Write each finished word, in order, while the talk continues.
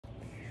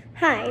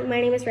Hi, my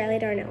name is Riley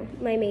Darnell.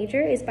 My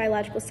major is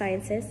biological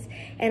sciences,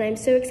 and I'm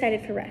so excited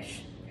for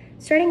Rush.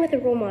 Starting with a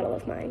role model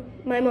of mine,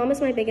 my mom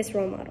is my biggest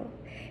role model.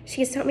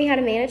 She has taught me how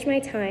to manage my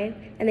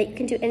time and that you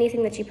can do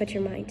anything that you put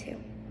your mind to.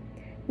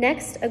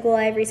 Next, a goal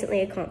I've recently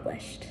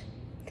accomplished.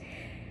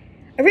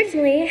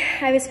 Originally,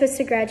 I was supposed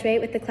to graduate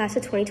with the class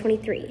of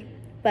 2023,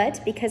 but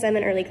because I'm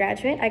an early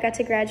graduate, I got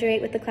to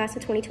graduate with the class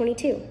of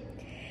 2022.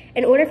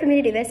 In order for me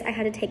to do this, I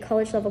had to take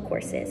college-level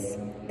courses,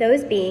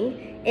 those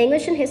being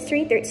English and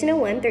History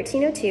 1301,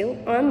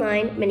 1302,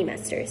 online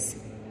mini-masters.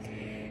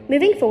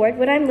 Moving forward,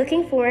 what I'm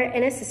looking for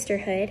in a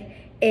sisterhood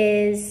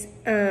is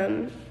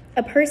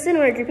a person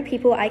or a group of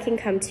people I can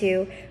come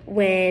to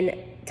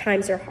when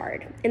times are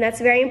hard. And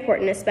that's very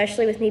important,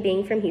 especially with me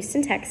being from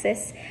Houston,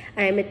 Texas.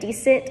 I'm a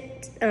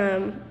decent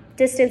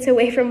distance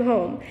away from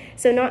home.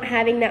 So not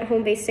having that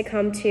home base to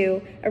come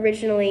to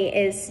originally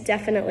is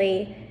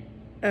definitely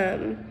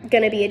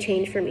going to be a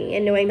change for me.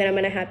 And knowing that I'm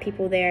going to have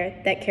people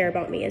there that care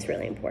about me is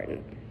really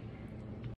important.